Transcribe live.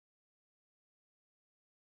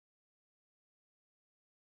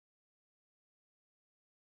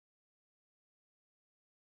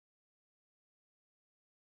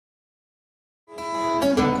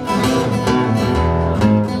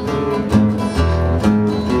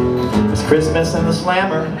It's Christmas in the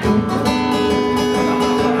Slammer.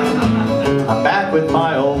 I'm back with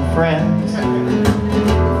my old friends.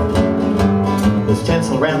 There's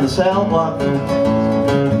tinsel around the cell block,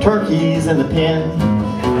 turkeys in the pen.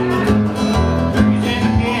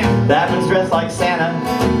 That one's dressed like Santa,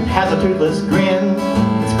 has a toothless grin.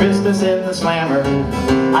 It's Christmas in the Slammer.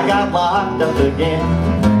 I got locked up again.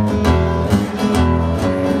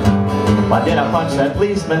 Why did I punch that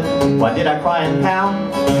policeman? Why did I cry and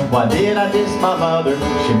pound? Why did I diss my mother?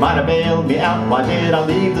 She might have bailed me out. Why did I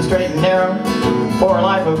leave the straight and narrow for a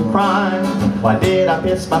life of crime? Why did I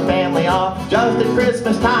piss my family off just at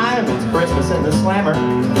Christmas time? It's Christmas in the Slammer.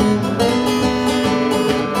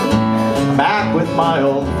 I'm back with my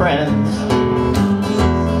old friends.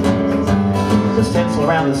 There's tinsel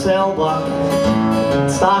around the cell block,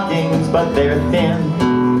 stockings, but they're thin.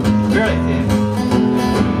 Very thin.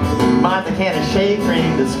 Mine's a can of shave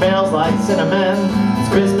cream that smells like cinnamon. It's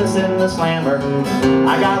Christmas in the Slammer.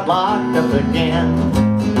 I got locked up again.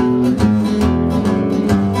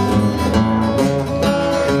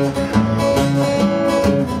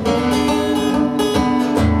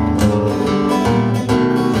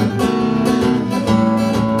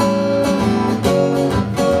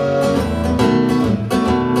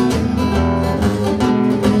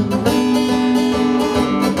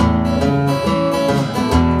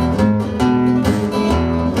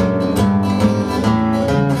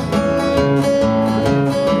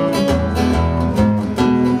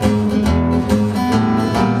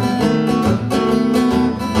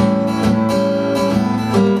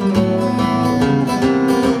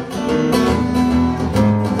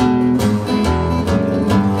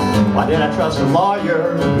 Why did I trust a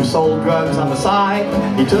lawyer who sold drugs on the side?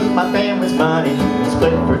 He took my family's money,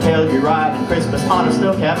 split for tailgate ride and Christmas on a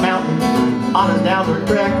snow-capped mountain. On his downward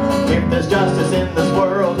trek, if there's justice in this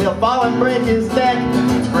world, he'll fall and break his neck.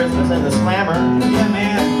 It's Christmas in the Slammer. Yeah,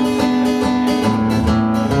 man.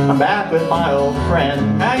 I'm back with my old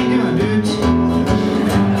friend. How you doing, dudes?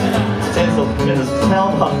 Tinsel in his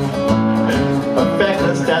tailbone of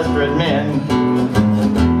feckless, desperate men.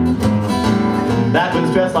 That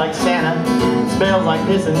one's dressed like Santa, smells like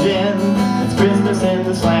piss and gin. It's Christmas in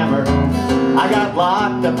the Slammer. I got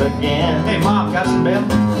locked up again. Hey, Mom, got some bail?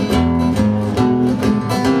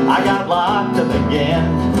 I got locked up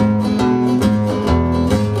again.